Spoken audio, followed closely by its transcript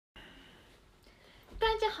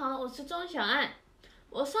好，我是钟小爱。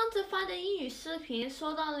我上次发的英语视频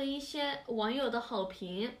收到了一些网友的好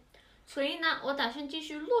评，所以呢，我打算继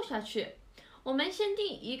续录下去。我们先定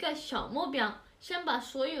一个小目标，先把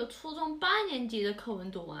所有初中8年级的课文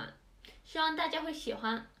读完，希望大家会喜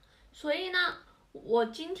欢。所以呢，我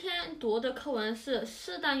今天读的课文是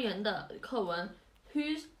4单元的课文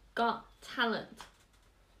Who's Got Talent?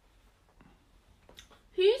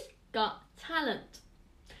 Who's got talent?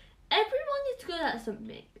 Everyone is good at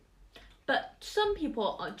something, but some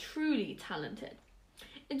people are truly talented.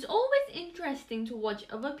 It's always interesting to watch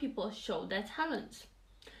other people show their talents.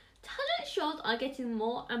 Talent shows are getting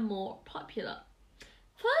more and more popular.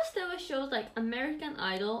 First, there were shows like American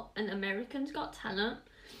Idol and Americans Got Talent.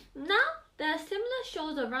 Now, there are similar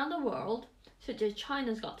shows around the world, such as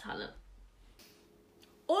China's Got Talent.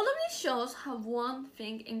 All of these shows have one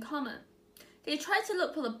thing in common. They try to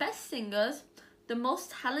look for the best singers, the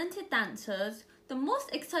most talented dancers, the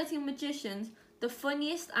most exciting magicians, the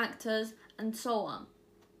funniest actors, and so on.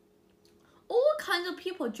 All kinds of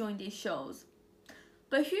people join these shows.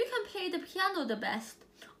 But who can play the piano the best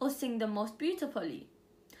or sing the most beautifully?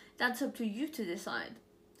 That's up to you to decide.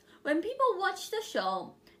 When people watch the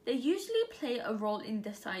show, they usually play a role in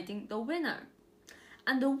deciding the winner.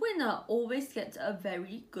 And the winner always gets a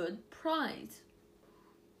very good prize.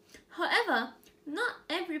 However, not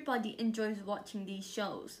everybody enjoys watching these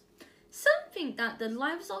shows. Some think that the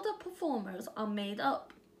lives of the performers are made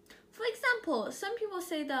up. For example, some people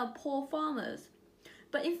say they are poor farmers,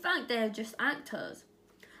 but in fact they are just actors.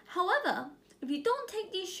 However, if you don't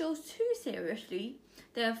take these shows too seriously,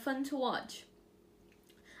 they are fun to watch.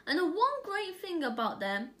 And the one great thing about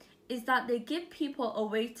them is that they give people a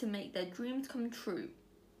way to make their dreams come true.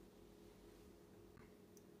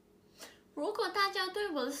 如果大家对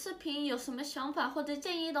我的视频有什么想法或者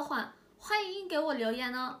建议的话，欢迎给我留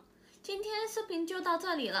言哦。今天视频就到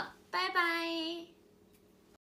这里了，拜拜。